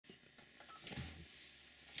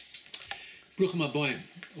Bruchim Aboim,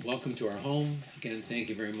 welcome to our home. Again, thank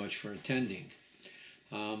you very much for attending.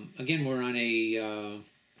 Again, we're on a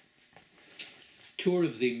tour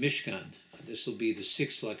of the Mishkan. This will be the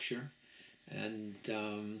sixth lecture. And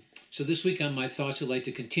so this week on My Thoughts, I'd like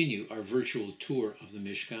to continue our virtual tour of the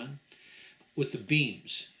Mishkan with the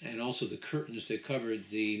beams and also the curtains that covered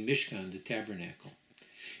the Mishkan, the tabernacle.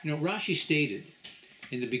 You know, Rashi stated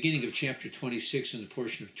in the beginning of chapter 26 in the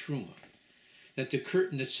portion of Truma that the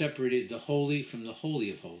curtain that separated the Holy from the Holy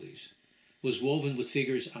of Holies was woven with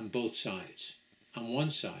figures on both sides. On one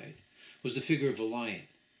side was the figure of a lion,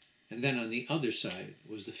 and then on the other side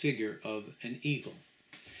was the figure of an eagle.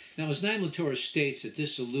 Now, as Naim Torah states that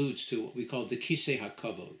this alludes to what we call the Kisei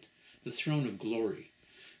HaKavod, the throne of glory,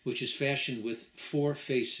 which is fashioned with four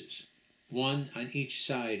faces, one on each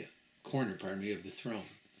corner of the throne.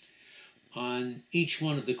 On each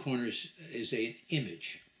one of the corners is an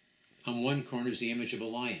image. On one corner is the image of a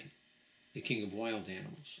lion, the king of wild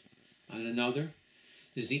animals. On another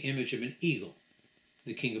is the image of an eagle,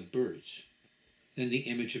 the king of birds. Then the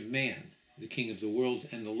image of man, the king of the world.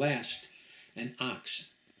 And the last, an ox,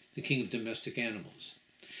 the king of domestic animals.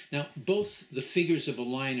 Now, both the figures of a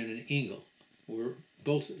lion and an eagle were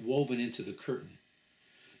both woven into the curtain.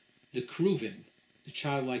 The keruvim, the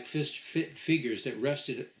childlike figures that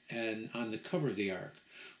rested on the cover of the ark,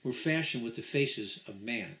 were fashioned with the faces of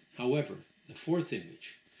man. However, the fourth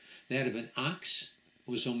image, that of an ox,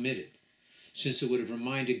 was omitted, since it would have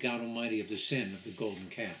reminded God Almighty of the sin of the golden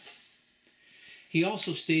calf. He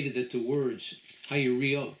also stated that the words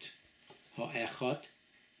hayuriot, ha'echot,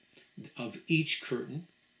 of each curtain,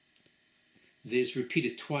 is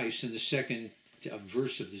repeated twice in the second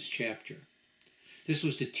verse of this chapter. This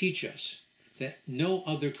was to teach us that no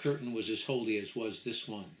other curtain was as holy as was this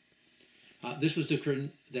one. This was the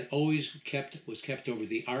curtain that always was kept over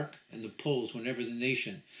the ark and the poles whenever the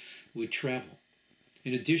nation would travel.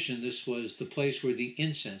 In addition, this was the place where the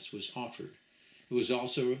incense was offered. It was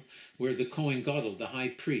also where the Kohen Gadol, the high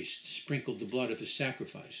priest, sprinkled the blood of his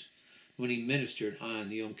sacrifice when he ministered on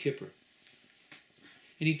Yom Kippur.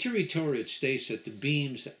 In Ituri Torah, it states that the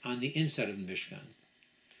beams on the inside of the Mishkan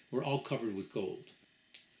were all covered with gold.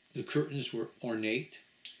 The curtains were ornate,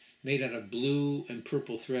 made out of blue and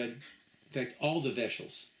purple thread. In fact, all the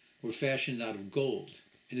vessels were fashioned out of gold,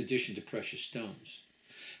 in addition to precious stones.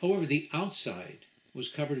 However, the outside was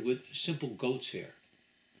covered with simple goat's hair.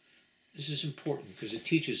 This is important because it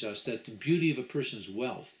teaches us that the beauty of a person's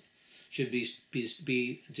wealth should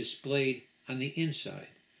be displayed on the inside,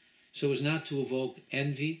 so as not to evoke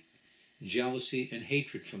envy, jealousy, and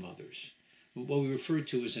hatred from others, what we refer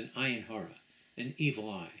to as an ayin hara, an evil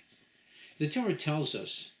eye. The Torah tells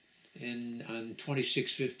us on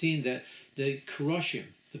 26:15 that the keroshim,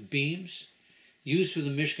 the beams, used for the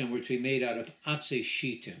Mishkan were to be made out of atzei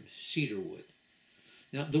shittim, cedar wood.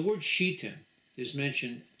 Now, the word shittim is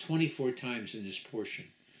mentioned 24 times in this portion,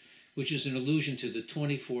 which is an allusion to the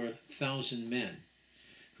 24,000 men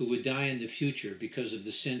who would die in the future because of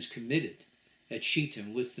the sins committed at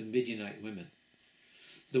Shittim with the Midianite women.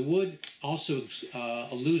 The wood also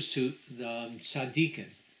alludes to the tzaddikim,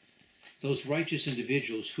 those righteous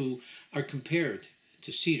individuals who are compared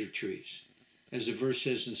to cedar trees, as the verse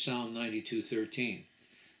says in Psalm 92:13,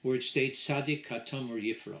 where it states, Tzaddik katamur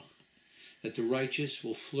yifrach, that the righteous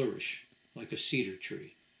will flourish like a cedar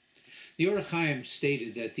tree. The Orach Chaim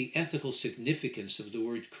stated that the ethical significance of the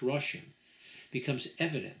word keroshim becomes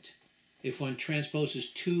evident if one transposes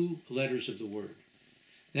two letters of the word.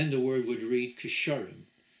 Then the word would read kesharim,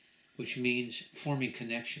 which means forming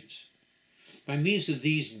connections. By means of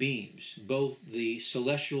these beams, both the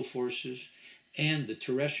celestial forces and the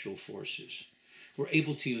terrestrial forces were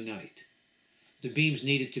able to unite. The beams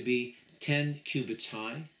needed to be 10 cubits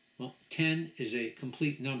high. Well, 10 is a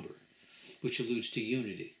complete number, which alludes to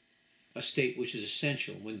unity, a state which is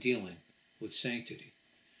essential when dealing with sanctity.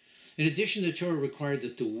 In addition, the Torah required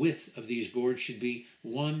that the width of these boards should be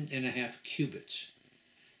 1.5 cubits.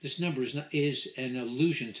 This number is an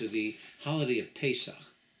allusion to the holiday of Pesach,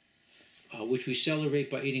 which we celebrate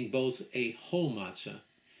by eating both a whole matzah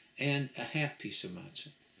and a half piece of matzah.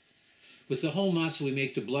 With the whole matzah, we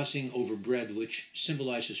make the blessing over bread, which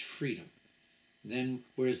symbolizes freedom. Then,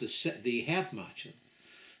 whereas the half matzah,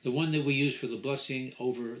 the one that we use for the blessing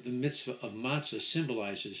over the mitzvah of matzah,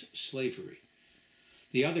 symbolizes slavery.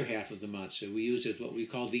 The other half of the matzah we use as what we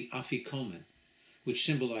call the afikomen, which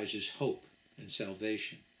symbolizes hope and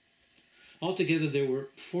salvation. Altogether, there were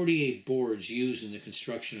 48 boards used in the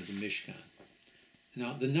construction of the Mishkan.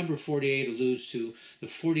 Now, the number 48 alludes to the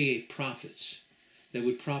 48 prophets that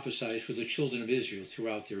would prophesy for the children of Israel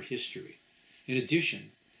throughout their history. In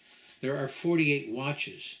addition, there are 48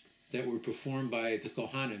 watches that were performed by the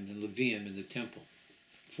Kohanim and Leviim in the temple.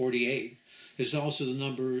 48 is also the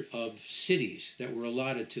number of cities that were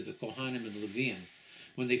allotted to the Kohanim and Leviim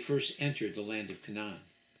when they first entered the land of Canaan.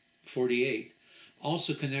 48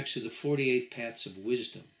 also connects to the 48 paths of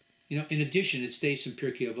wisdom. In addition, it states in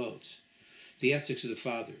Pirkei Avot, the Ethics of the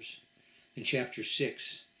Fathers, in chapter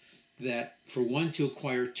 6, that for one to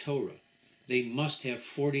acquire Torah, they must have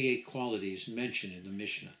 48 qualities mentioned in the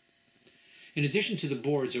Mishnah. In addition to the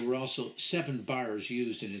boards, there were also 7 bars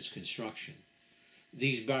used in its construction.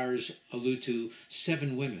 These bars allude to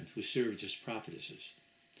 7 women who served as prophetesses.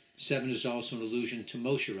 7 is also an allusion to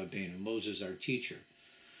Moshe Rabbeinu, Moses, our teacher,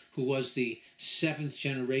 who was the 7th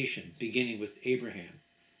generation, beginning with Abraham,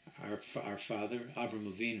 our father,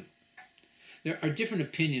 Abraham Avinu. There are different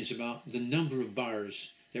opinions about the number of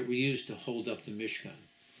bars that were used to hold up the Mishkan.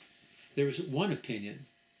 There is one opinion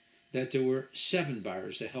that there were 7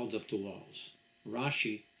 bars that held up the walls.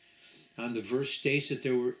 Rashi on the verse states that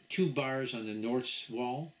there were 2 bars on the north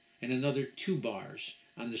wall and another 2 bars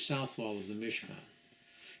on the south wall of the Mishkan.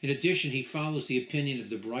 In addition, he follows the opinion of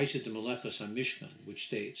the B'raiset Melechos on Mishkan, which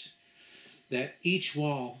states that each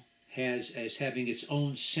wall has as having its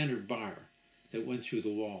own center bar that went through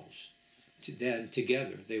the walls. Then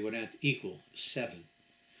together they would equal 7.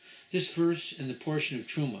 This verse in the portion of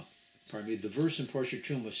Truma, the verse in portion of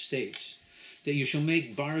Truma states that you shall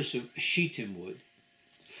make bars of shittim wood,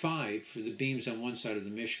 5 for the beams on one side of the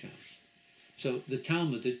Mishkan. So the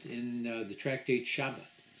Talmud in the tractate Shabbat,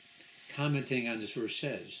 commenting on this verse,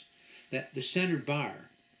 says that the center bar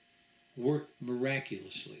worked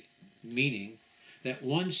miraculously, meaning that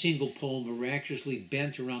one single pole miraculously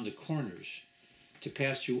bent around the corners to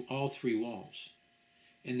pass through all 3 walls.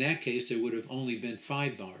 In that case, there would have only been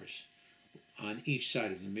 5 bars on each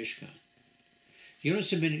side of the Mishkan.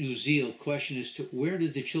 Yonas ben Uziel questioned as to where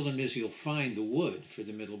did the children of Israel find the wood for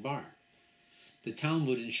the middle bar. The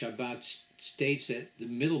Talmud in Shabbat states that the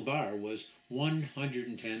middle bar was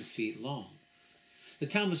 110 feet long. The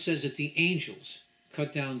Talmud says that the angels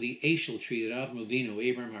cut down the ashel tree that Avraham Avinu,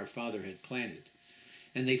 Abraham our father, had planted,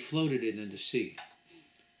 and they floated it in the sea.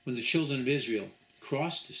 When the children of Israel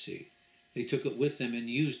crossed the sea, they took it with them and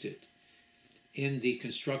used it in the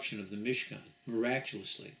construction of the Mishkan.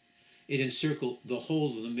 Miraculously, it encircled the whole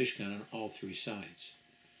of the Mishkan on all 3 sides.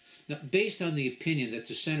 Now, based on the opinion that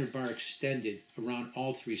the center bar extended around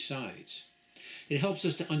all 3 sides, it helps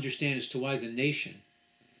us to understand as to why the nation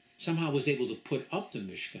somehow was able to put up the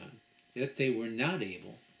Mishkan, yet they were not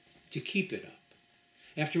able to keep it up.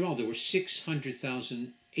 After all, there were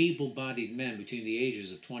 600,000 able-bodied men between the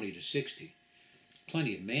ages of 20 to 60.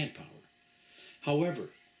 Plenty of manpower. However,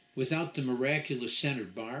 without the miraculous center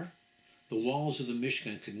bar, the walls of the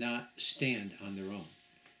Mishkan could not stand on their own.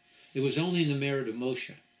 It was only in the merit of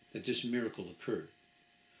Moshe that this miracle occurred.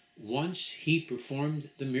 Once he performed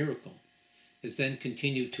the miracle, it then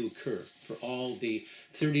continued to occur for all the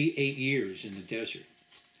 38 years in the desert.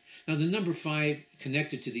 Now, the number 5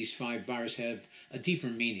 connected to these 5 bars have a deeper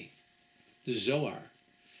meaning. The Zohar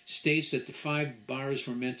states that the 5 bars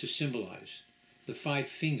were meant to symbolize the 5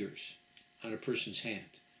 fingers on a person's hand.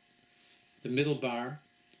 The middle bar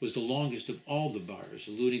was the longest of all the bars,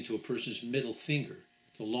 alluding to a person's middle finger,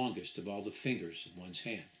 the longest of all the fingers of one's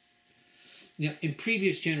hand. Now, in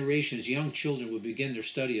previous generations, young children would begin their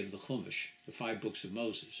study of the Chumash, the 5 books of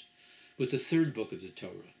Moses, with the 3rd book of the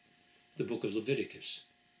Torah, the book of Leviticus.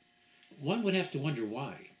 One would have to wonder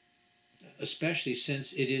why, especially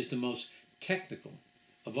since it is the most technical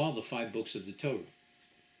of all the 5 books of the Torah.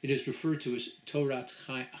 It is referred to as Torat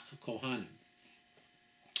Kohanim,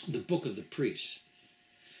 the book of the priests,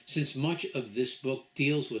 since much of this book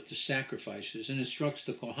deals with the sacrifices and instructs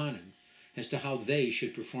the Kohanim as to how they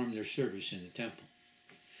should perform their service in the temple.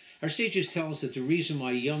 Our sages tell us that the reason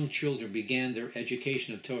why young children began their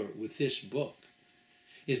education of Torah with this book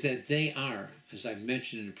is that they are, as I've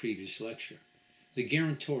mentioned in a previous lecture, the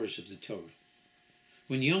guarantors of the Torah.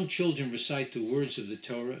 When young children recite the words of the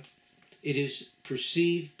Torah, it is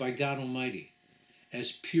perceived by God Almighty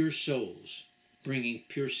as pure souls bringing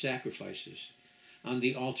pure sacrifices on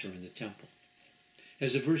the altar in the temple.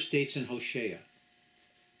 As the verse states in Hosea,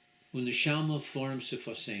 U'neshalma forum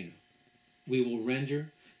sifasenu, we will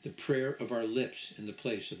render the prayer of our lips in the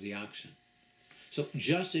place of the oxen. So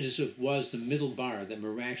just as it was the middle bar that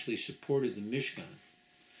miraculously supported the Mishkan,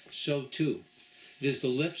 so too it is the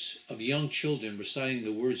lips of young children reciting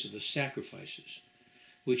the words of the sacrifices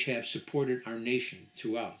which have supported our nation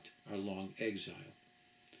throughout our long exile.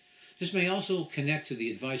 This may also connect to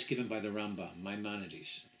the advice given by the Rambam,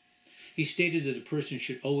 Maimonides. He stated that a person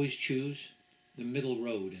should always choose the middle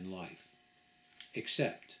road in life,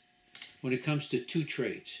 except when it comes to two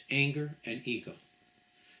traits, anger and ego.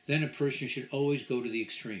 Then a person should always go to the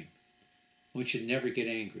extreme. One should never get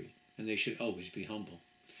angry, and they should always be humble.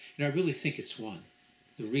 And I really think it's one.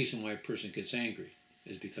 The reason why a person gets angry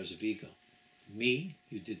is because of ego. Me?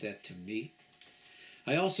 You did that to me?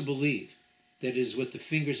 I also believe that it is with the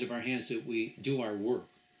fingers of our hands that we do our work.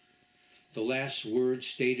 The last word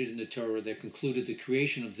stated in the Torah that concluded the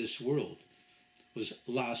creation of this world was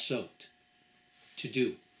la'asot, to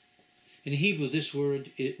do. In Hebrew, this world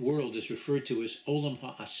is referred to as olam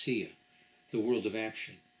ha'asiyah, the world of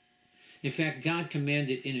action. In fact, God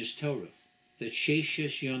commanded in his Torah that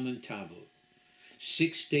sheshes yomim tavod,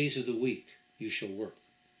 6 days of the week you shall work.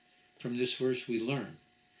 From this verse we learn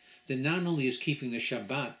that not only is keeping the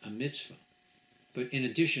Shabbat a mitzvah, but in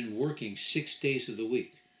addition, working 6 days of the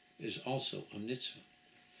week is also a mitzvah.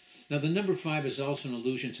 Now, the number 5 is also an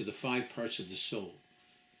allusion to the 5 parts of the soul,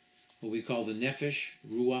 what we call the nefesh,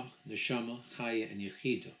 ruach, neshama, chaya, and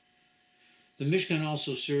yechidah. The Mishkan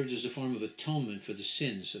also served as a form of atonement for the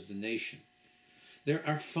sins of the nation. There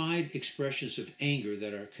are 5 expressions of anger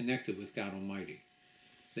that are connected with God Almighty.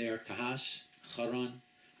 They are kahas, charon,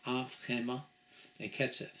 av, chema, and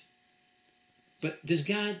ketzev. But does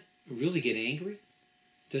God really get angry?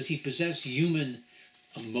 Does he possess human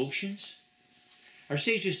emotions? Our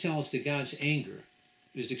sages tell us that God's anger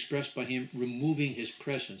is expressed by him removing his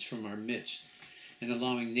presence from our midst and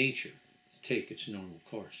allowing nature to take its normal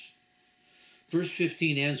course. Verse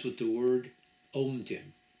 15 ends with the word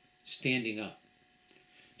omdim, standing up.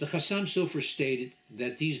 The Chassam Sofer stated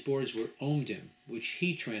that these boards were omdim, which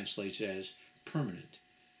he translates as permanent.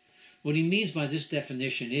 What he means by this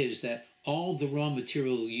definition is that all the raw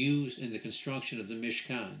material used in the construction of the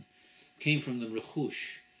Mishkan came from the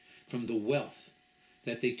rechush, from the wealth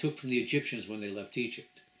that they took from the Egyptians when they left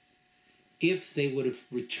Egypt. If they would have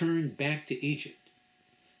returned back to Egypt,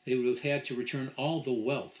 they would have had to return all the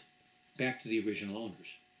wealth back to the original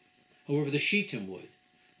owners. However, the Shittim wood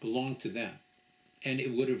belonged to them, and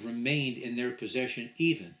it would have remained in their possession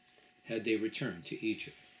even had they returned to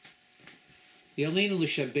Egypt. The Aleinu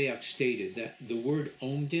L'Shabeach stated that the word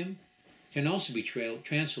omdim can also be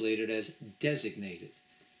translated as designated,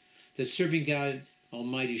 that serving God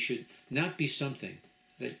Almighty should not be something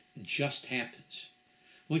that just happens.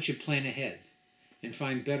 One should plan ahead and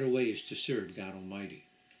find better ways to serve God Almighty.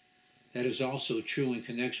 That is also true in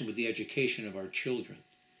connection with the education of our children.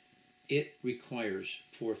 It requires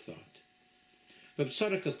forethought. But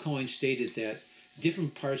Tzadok Cohen stated that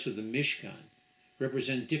different parts of the Mishkan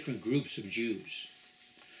represent different groups of Jews.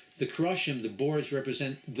 The Keroshim, the boards,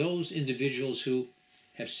 represent those individuals who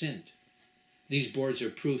have sinned. These boards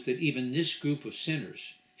are proof that even this group of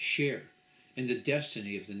sinners share in the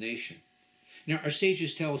destiny of the nation. Now, our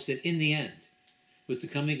sages tell us that in the end, with the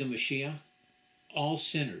coming of Mashiach, all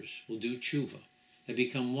sinners will do tshuva and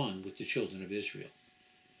become one with the children of Israel.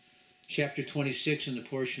 Chapter 26 in the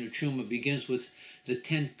portion of Truma begins with the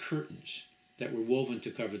 10 curtains that were woven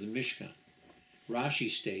to cover the Mishkan. Rashi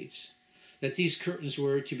states that these curtains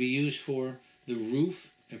were to be used for the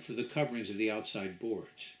roof and for the coverings of the outside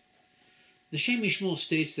boards. The Shem MiShmuel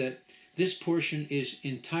states that this portion is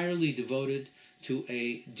entirely devoted to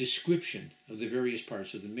a description of the various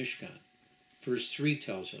parts of the Mishkan. Verse 3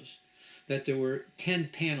 tells us that there were 10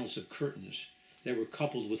 panels of curtains that were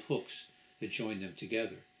coupled with hooks that joined them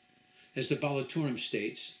together. As the Baal HaTurim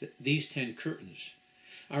states, that these 10 curtains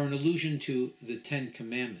are an allusion to the 10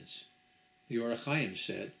 Commandments. The Or HaChaim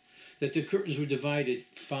said that the curtains were divided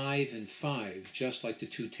 5 and 5, just like the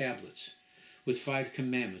 2 tablets, with 5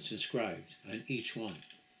 commandments inscribed on each one.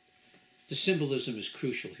 The symbolism is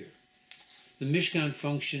crucial here. The Mishkan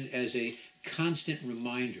functioned as a constant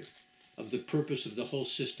reminder of the purpose of the whole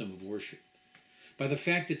system of worship. By the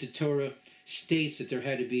fact that the Torah states that there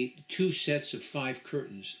had to be 2 sets of 5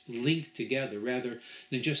 curtains linked together rather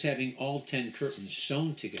than just having all 10 curtains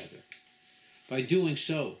sewn together. By doing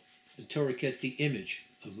so, the Torah kept the image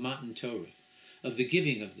of Matan Torah, of the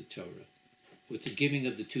giving of the Torah, with the giving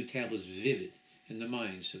of the 2 tablets vivid in the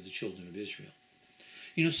minds of the children of Israel.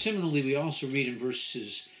 Similarly, we also read in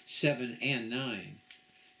verses 7 and 9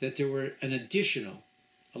 that there were an additional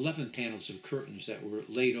 11 panels of curtains that were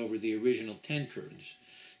laid over the original 10 curtains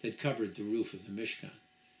that covered the roof of the Mishkan.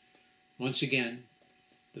 Once again,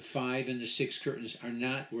 the 5 and the 6 curtains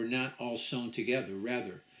were not all sewn together.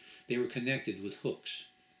 Rather, they were connected with hooks.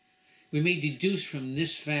 We may deduce from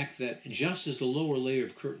this fact that just as the lower layer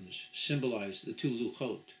of curtains symbolized the 2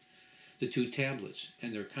 luchot, the 2 tablets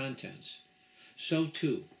and their contents, so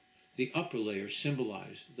too the upper layer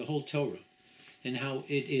symbolized the whole Torah and how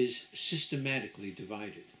it is systematically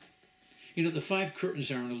divided. You know, the 5 curtains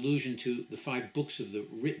are an allusion to the 5 books of the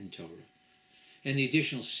written Torah, and the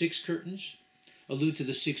additional 6 curtains allude to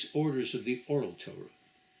the 6 orders of the oral Torah.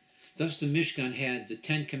 Thus, the Mishkan had the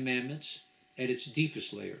 10 commandments at its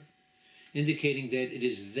deepest layer, indicating that it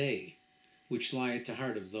is they which lie at the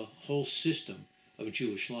heart of the whole system of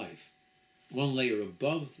Jewish life. One layer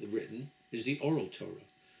above the written is the oral Torah,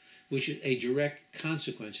 which is a direct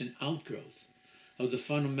consequence and outgrowth of the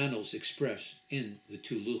fundamentals expressed in the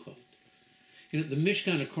 2 Luchot. You know, the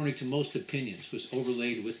Mishkan, according to most opinions, was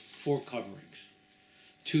overlaid with 4 coverings,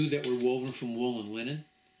 2 that were woven from wool and linen,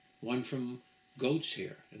 1 from goat's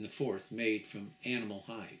hair, and the 4th made from animal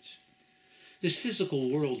hides. This physical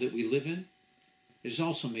world that we live in is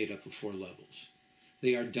also made up of 4 levels.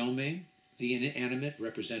 They are domain, the inanimate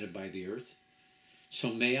represented by the earth;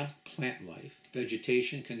 someah, plant life,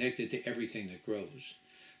 vegetation connected to everything that grows;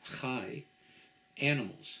 chai,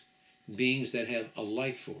 animals, beings that have a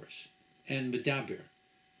life force; and medaber,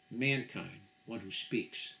 mankind, one who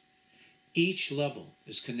speaks. Each level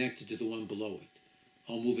is connected to the one below it,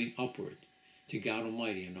 all moving upward to God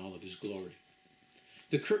Almighty in all of his glory.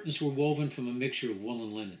 The curtains were woven from a mixture of wool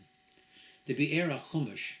and linen. The Be'er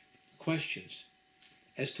HaChumash questions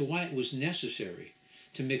as to why it was necessary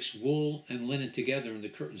to mix wool and linen together in the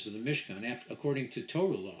curtains of the Mishkan. According to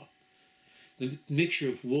Torah law, the mixture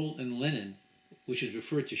of wool and linen, which is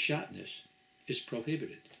referred to shatnez, is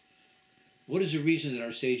prohibited. What is the reason that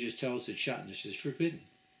our sages tell us that shatnez is forbidden?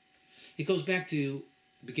 It goes back to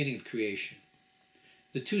the beginning of creation.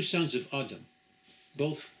 The 2 sons of Adam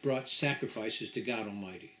both brought sacrifices to God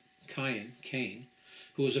Almighty. Cain,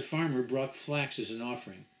 who was a farmer, brought flax as an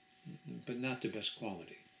offering, but not the best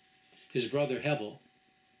quality. His brother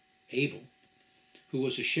Abel, who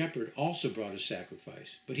was a shepherd, also brought a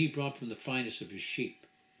sacrifice, but he brought from the finest of his sheep.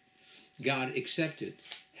 God accepted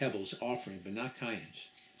Hevel's offering, but not Cain's.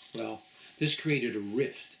 Well, this created a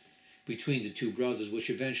rift between the 2 brothers, which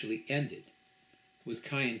eventually ended with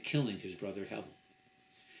Cain killing his brother Hevel.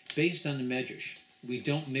 Based on the Medrash, we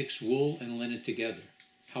don't mix wool and linen together.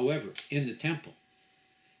 However, in the temple,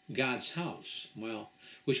 God's house,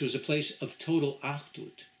 which was a place of total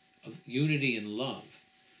achdut, of unity and love,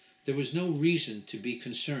 there was no reason to be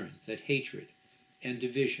concerned that hatred and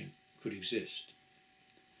division could exist.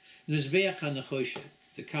 Mizbeach HaNechoshet,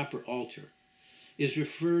 the copper altar, is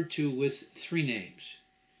referred to with 3 names.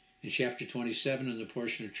 In chapter 27, in the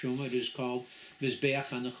portion of Truma, it is called Mizbeach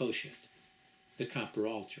HaNechoshet, the copper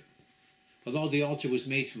altar. Although the altar was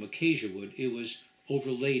made from acacia wood, it was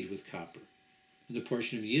overlaid with copper. In the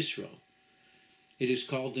portion of Yisro, it is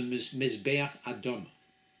called the Mizbeach Adoma,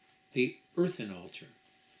 the earthen altar.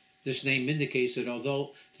 This name indicates that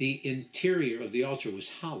although the interior of the altar was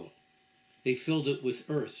hollow, they filled it with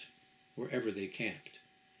earth wherever they camped.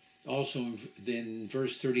 Also in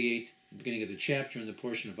verse 38, beginning of the chapter, in the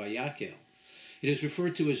portion of Vayakel, it is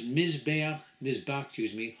referred to as Mizbach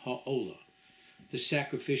Ha'olah, the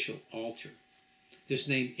sacrificial altar. This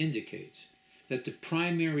name indicates that the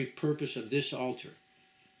primary purpose of this altar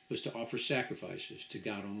was to offer sacrifices to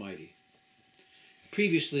God Almighty.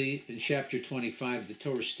 Previously, in chapter 25, the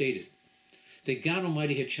Torah stated that God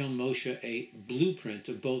Almighty had shown Moshe a blueprint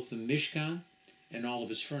of both the Mishkan and all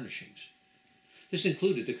of its furnishings. This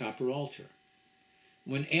included the copper altar.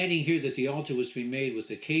 When adding here that the altar was to be made with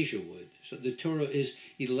acacia wood, so the Torah is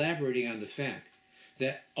elaborating on the fact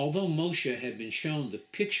that although Moshe had been shown the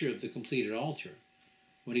picture of the completed altar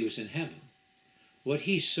when he was in heaven, what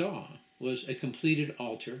he saw was a completed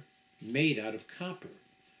altar made out of copper.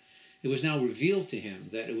 It was now revealed to him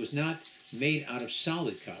that it was not made out of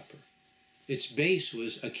solid copper. Its base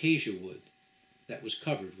was acacia wood that was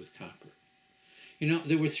covered with copper. You know,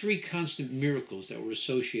 there were 3 constant miracles that were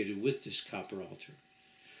associated with this copper altar.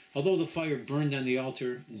 Although the fire burned on the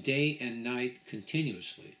altar day and night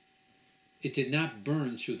continuously, it did not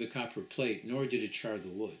burn through the copper plate, nor did it char the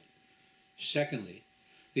wood. Secondly,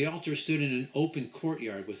 the altar stood in an open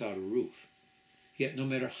courtyard without a roof. Yet no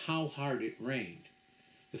matter how hard it rained,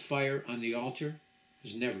 the fire on the altar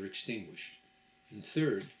was never extinguished. And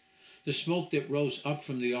third, the smoke that rose up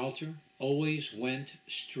from the altar always went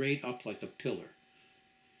straight up like a pillar.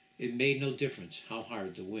 It made no difference how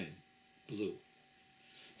hard the wind blew.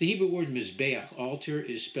 The Hebrew word Mizbeach, altar,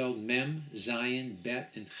 is spelled Mem, Zayin,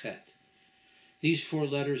 Bet, and Chet. These 4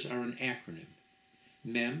 letters are an acronym.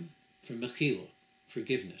 Mem for Mechila,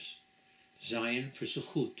 forgiveness. Zayin for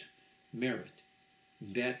Suchut, merit.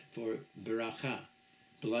 Bet for Beracha,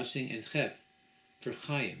 blessing, and Chet for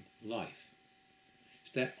Chaim, life.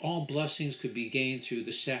 So that all blessings could be gained through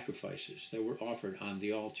the sacrifices that were offered on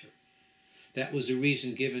the altar. That was the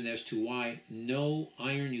reason given as to why no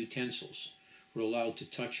iron utensils were allowed to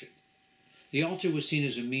touch it. The altar was seen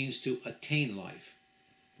as a means to attain life,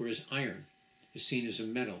 whereas iron is seen as a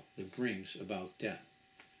metal that brings about death.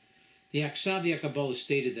 The Aksav Kabbalah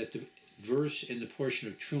stated that the verse in the portion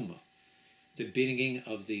of Truma, the beginning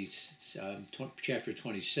of the chapter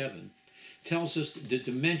 27, tells us the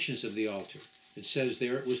dimensions of the altar. It says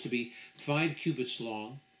there it was to be 5 cubits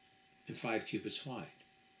long and 5 cubits wide.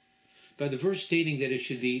 By the verse stating that it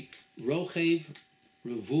should be Rochev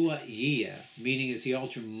Revua Yiyah, meaning that the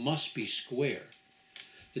altar must be square,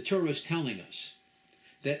 the Torah is telling us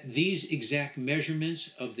that these exact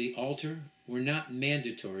measurements of the altar were not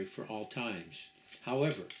mandatory for all times.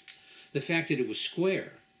 However, the fact that it was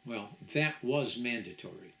square, well, that was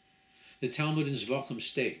mandatory. The Talmud in Zvakim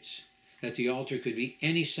states that the altar could be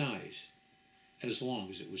any size as long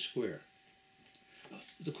as it was square.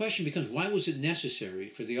 The question becomes, why was it necessary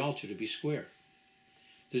for the altar to be square?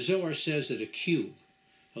 The Zohar says that a cube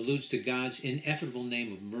alludes to God's ineffable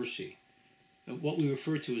name of mercy, what we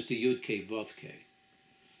refer to as the Yud-Kei Vav-Kei.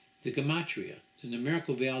 The gematria, the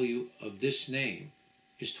numerical value of this name,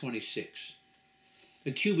 is 26.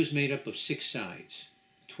 A cube is made up of 6 sides,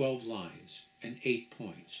 12 lines, and 8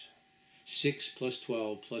 points. 6 plus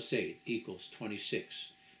 12 plus 8 equals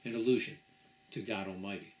 26, an allusion to God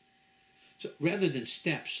Almighty. So rather than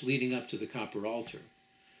steps leading up to the copper altar,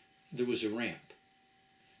 there was a ramp.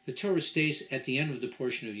 The Torah states at the end of the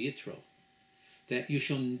portion of Yitro that you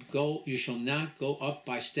shall not go up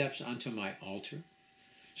by steps onto my altar,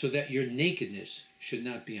 so that your nakedness should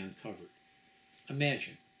not be uncovered.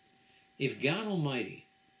 Imagine, if God Almighty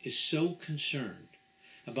is so concerned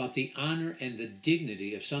about the honor and the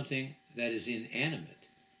dignity of something that is inanimate,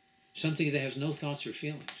 something that has no thoughts or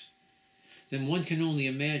feelings, then one can only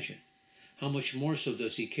imagine how much more so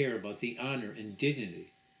does he care about the honor and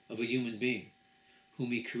dignity of a human being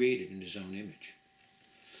whom he created in his own image.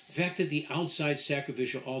 The fact that the outside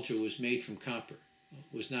sacrificial altar was made from copper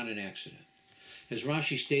was not an accident. As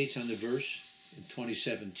Rashi states on the verse in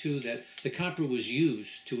 27:2, that the copper was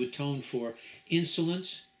used to atone for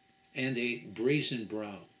insolence and a brazen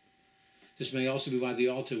brow. This may also be why the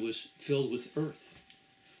altar was filled with earth.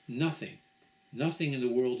 Nothing in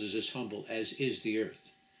the world is as humble as is the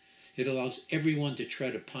earth. It allows everyone to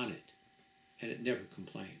tread upon it, and it never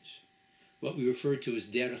complains. What we refer to as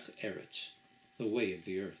derech eretz, the way of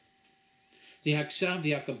the earth. The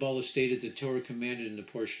Aksav Kabbalah stated the Torah commanded in the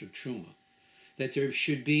portion of Truma that there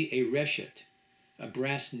should be a reshet, a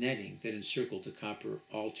brass netting that encircled the copper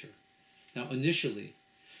altar. Now, initially,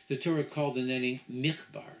 the Torah called the netting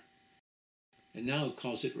michbar, and now it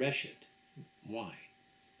calls it reshet. Why?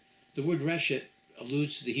 The word reshet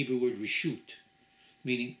alludes to the Hebrew word reshut,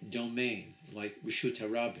 meaning domain, like reshut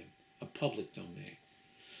harabim, a public domain.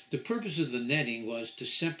 The purpose of the netting was to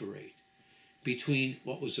separate between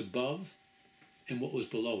what was above and what was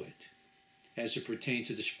below it, as it pertained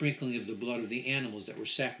to the sprinkling of the blood of the animals that were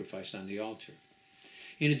sacrificed on the altar.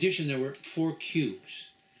 In addition, there were 4 cubes.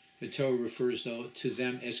 The Torah refers, though, to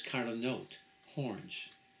them as karanot, horns.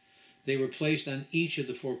 They were placed on each of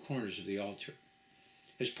the 4 corners of the altar.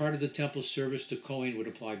 As part of the temple service, the Kohen would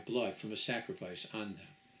apply blood from a sacrifice on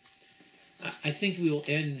them. I think we will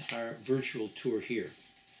end our virtual tour here,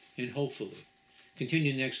 and hopefully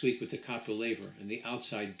continue next week with the copper laver and the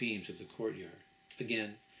outside beams of the courtyard.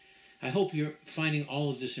 Again, I hope you're finding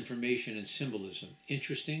all of this information and symbolism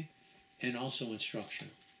interesting and also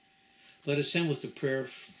instructional. Let us end with the prayer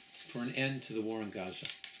for an end to the war in Gaza,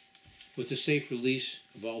 with the safe release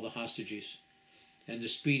of all the hostages, and the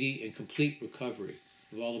speedy and complete recovery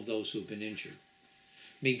of all of those who have been injured.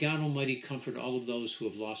 May God Almighty comfort all of those who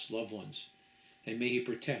have lost loved ones, and may He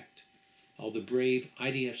protect all the brave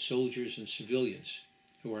IDF soldiers and civilians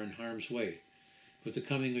who are in harm's way with the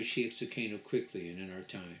coming of Sheikh Sakeno quickly and in our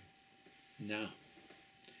time. Now.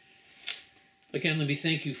 Again, let me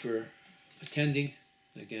thank you for attending.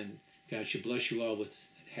 Again, God should bless you all with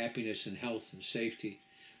happiness and health and safety,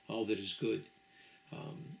 all that is good.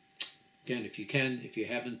 Again, if you can, if you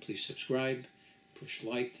haven't, please subscribe, push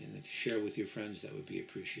like, and if you share with your friends, that would be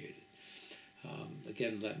appreciated.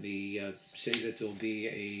 Again, let me say that there will be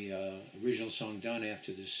a original song done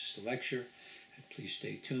after this lecture. Please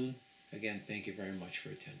stay tuned. Again, thank you very much for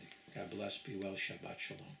attending. God bless. Be well. Shabbat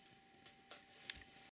Shalom.